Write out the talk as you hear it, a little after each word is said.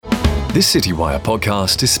This Citywire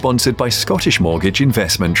podcast is sponsored by Scottish Mortgage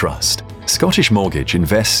Investment Trust. Scottish Mortgage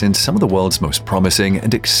invests in some of the world's most promising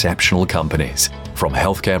and exceptional companies, from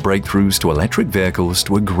healthcare breakthroughs to electric vehicles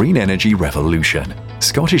to a green energy revolution.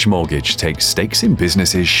 Scottish Mortgage takes stakes in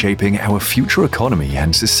businesses shaping our future economy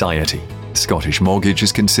and society. Scottish Mortgage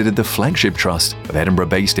is considered the flagship trust of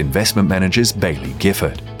Edinburgh-based investment managers Baillie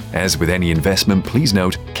Gifford. As with any investment, please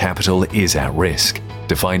note, capital is at risk.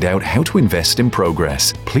 To find out how to invest in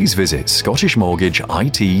progress, please visit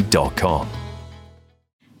scottishmortgageit.com.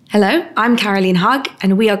 Hello, I'm Caroline Hugg,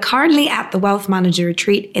 and we are currently at the Wealth Manager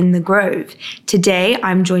Retreat in the Grove. Today,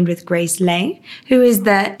 I'm joined with Grace Lay, who is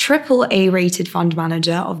the AAA-rated fund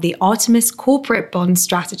manager of the Artemis Corporate Bond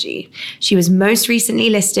strategy. She was most recently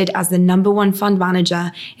listed as the #1 fund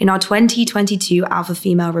manager in our 2022 Alpha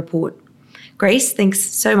Female report. Grace, thanks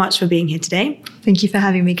so much for being here today. Thank you for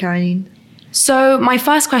having me, Caroline. So my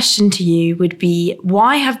first question to you would be,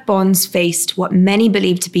 why have bonds faced what many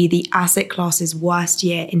believe to be the asset class's worst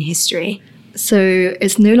year in history? So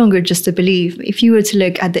it's no longer just a belief. If you were to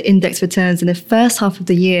look at the index returns in the first half of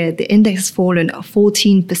the year, the index has fallen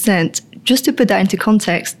 14%. Just to put that into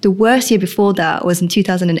context, the worst year before that was in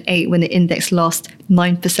 2008 when the index lost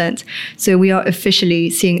 9%. So we are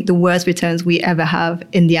officially seeing the worst returns we ever have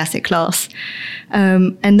in the asset class.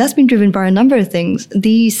 And that's been driven by a number of things.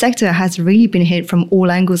 The sector has really been hit from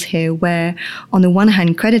all angles here, where on the one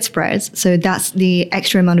hand, credit spreads, so that's the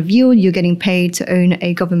extra amount of yield you're getting paid to own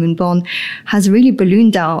a government bond, has really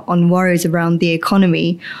ballooned out on worries around the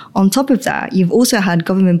economy. On top of that, you've also had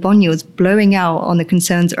government bond yields blowing out on the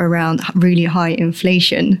concerns around really high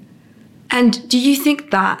inflation. And do you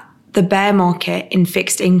think that the bear market in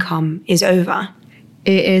fixed income is over?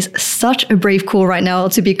 It is such a brave call right now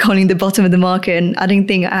to be calling the bottom of the market. And I don't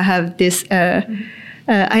think I have this, I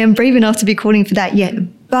am brave enough to be calling for that yet.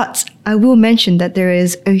 But I will mention that there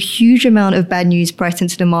is a huge amount of bad news priced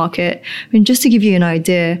into the market. I mean, just to give you an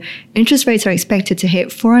idea, interest rates are expected to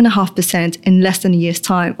hit 4.5% in less than a year's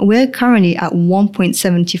time. We're currently at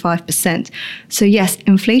 1.75%. So yes,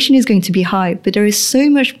 inflation is going to be high, but there is so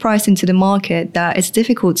much price into the market that it's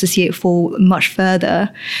difficult to see it fall much further.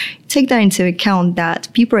 Take that into account that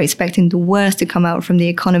people are expecting the worst to come out from the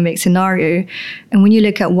economic scenario. And when you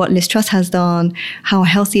look at what Liz Truss has done, how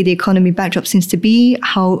healthy the economy backdrop seems to be,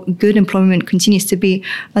 how good employment continues to be,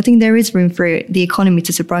 I think there is room for the economy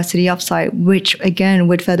to surprise to the upside, which again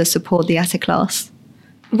would further support the asset class.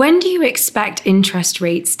 When do you expect interest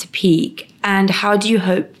rates to peak, and how do you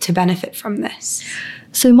hope to benefit from this?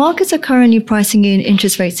 So markets are currently pricing in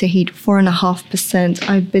interest rates to hit 4.5%,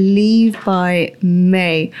 I believe, by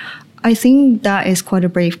May. I think that is quite a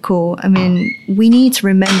brave call. I mean, we need to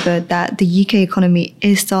remember that the UK economy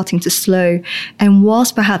is starting to slow. And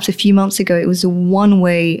whilst perhaps a few months ago it was a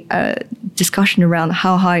one-way discussion around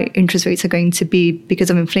how high interest rates are going to be because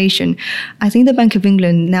of inflation, I think the Bank of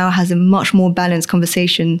England now has a much more balanced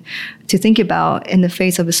conversation to think about in the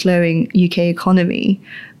face of a slowing UK economy.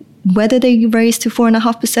 Whether they raise to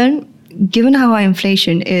 4.5%, given how high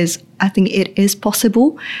inflation is, I think it is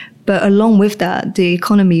possible. But along with that, the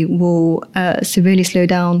economy will severely slow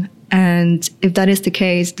down. And if that is the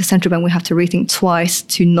case, the central bank will have to rethink twice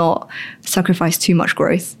to not sacrifice too much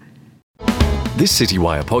growth. This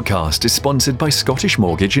Citywire podcast is sponsored by Scottish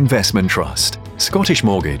Mortgage Investment Trust. Scottish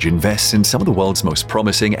Mortgage invests in some of the world's most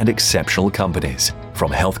promising and exceptional companies,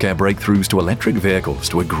 from healthcare breakthroughs to electric vehicles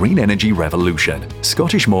to a green energy revolution.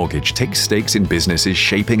 Scottish Mortgage takes stakes in businesses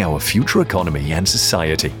shaping our future economy and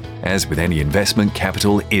society. As with any investment,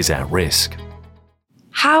 capital is at risk.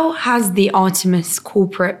 How has the Artemis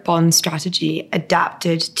Corporate Bond strategy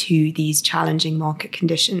adapted to these challenging market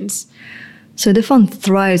conditions? So the fund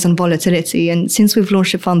thrives on volatility. And since we've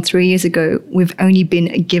launched the fund 3 years ago, we've only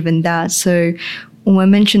been given that. So when I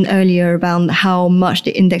mentioned earlier about how much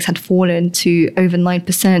the index had fallen to over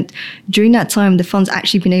 9%, during that time, the fund's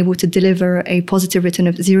actually been able to deliver a positive return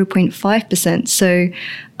of 0.5%. So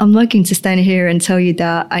I'm not going to stand here and tell you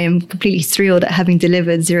that I am completely thrilled at having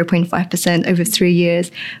delivered 0.5% over 3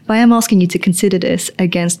 years, but I am asking you to consider this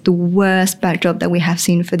against the worst backdrop that we have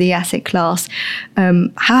seen for the asset class.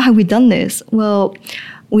 How have we done this? Well,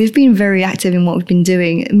 we've been very active in what we've been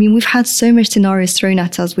doing. I mean, we've had so much scenarios thrown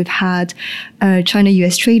at us. We've had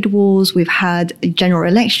China-US trade wars, we've had general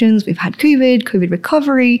elections, we've had COVID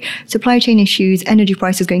recovery, supply chain issues, energy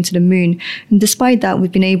prices going to the moon. And despite that,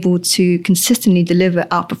 we've been able to consistently deliver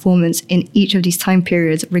outperformance in each of these time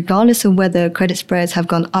periods, regardless of whether credit spreads have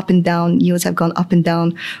gone up and down, yields have gone up and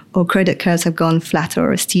down, or credit curves have gone flatter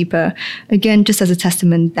or steeper. Again, just as a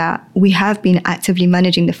testament that we have been actively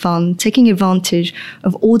managing the fund, taking advantage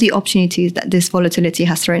of all the opportunities that this volatility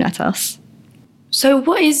has thrown at us. So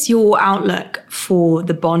what is your outlook for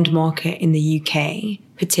the bond market in the UK,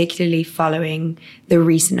 particularly following the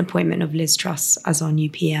recent appointment of Liz Truss as our new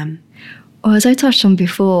PM? Well, as I touched on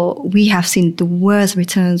before, we have seen the worst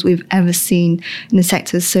returns we've ever seen in the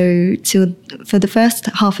sector. So for the first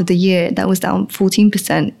half of the year, that was down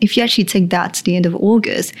 14%. If you actually take that to the end of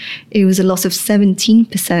August, it was a loss of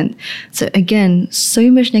 17%. So again, so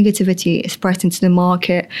much negativity is priced into the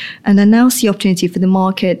market. And I now see opportunity for the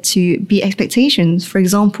market to beat expectations. For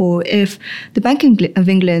example, if the Bank of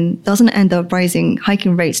England doesn't end up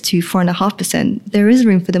hiking rates to 4.5%, there is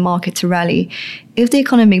room for the market to rally. If the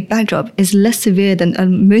economic backdrop is less severe than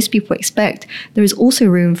most people expect, there is also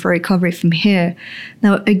room for recovery from here.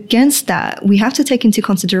 Now, against that, we have to take into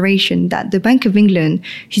consideration that the Bank of England,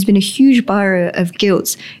 who's been a huge buyer of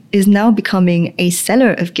gilts, is now becoming a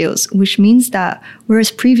seller of gilts, which means that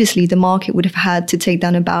whereas previously the market would have had to take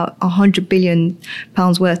down about £100 billion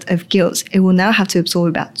worth of gilts, it will now have to absorb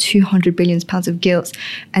about £200 billion of gilts.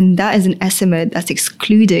 And that is an estimate that's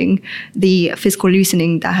excluding the fiscal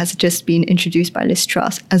loosening that has just been introduced by Liz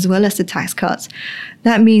Truss, as well as the tax cuts.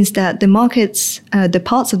 That means that the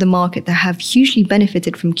parts of the market that have hugely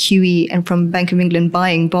benefited from QE and from Bank of England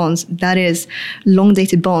buying bonds, that is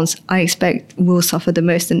long-dated bonds, I expect will suffer the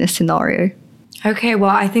most in this scenario. Okay, well,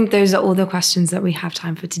 I think those are all the questions that we have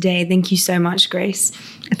time for today. Thank you so much, Grace.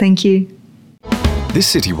 Thank you.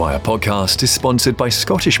 This Citywire podcast is sponsored by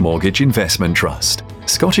Scottish Mortgage Investment Trust.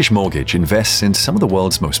 Scottish Mortgage invests in some of the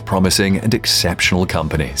world's most promising and exceptional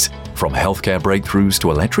companies, from healthcare breakthroughs to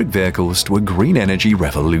electric vehicles to a green energy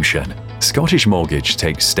revolution. Scottish Mortgage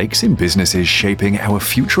takes stakes in businesses shaping our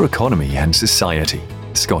future economy and society.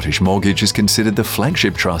 Scottish Mortgage is considered the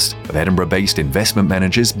flagship trust of Edinburgh-based investment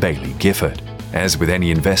managers Baillie Gifford. As with any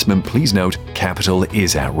investment, please note, capital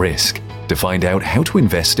is at risk. To find out how to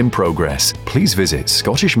invest in progress, please visit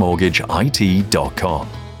scottishmortgageit.com.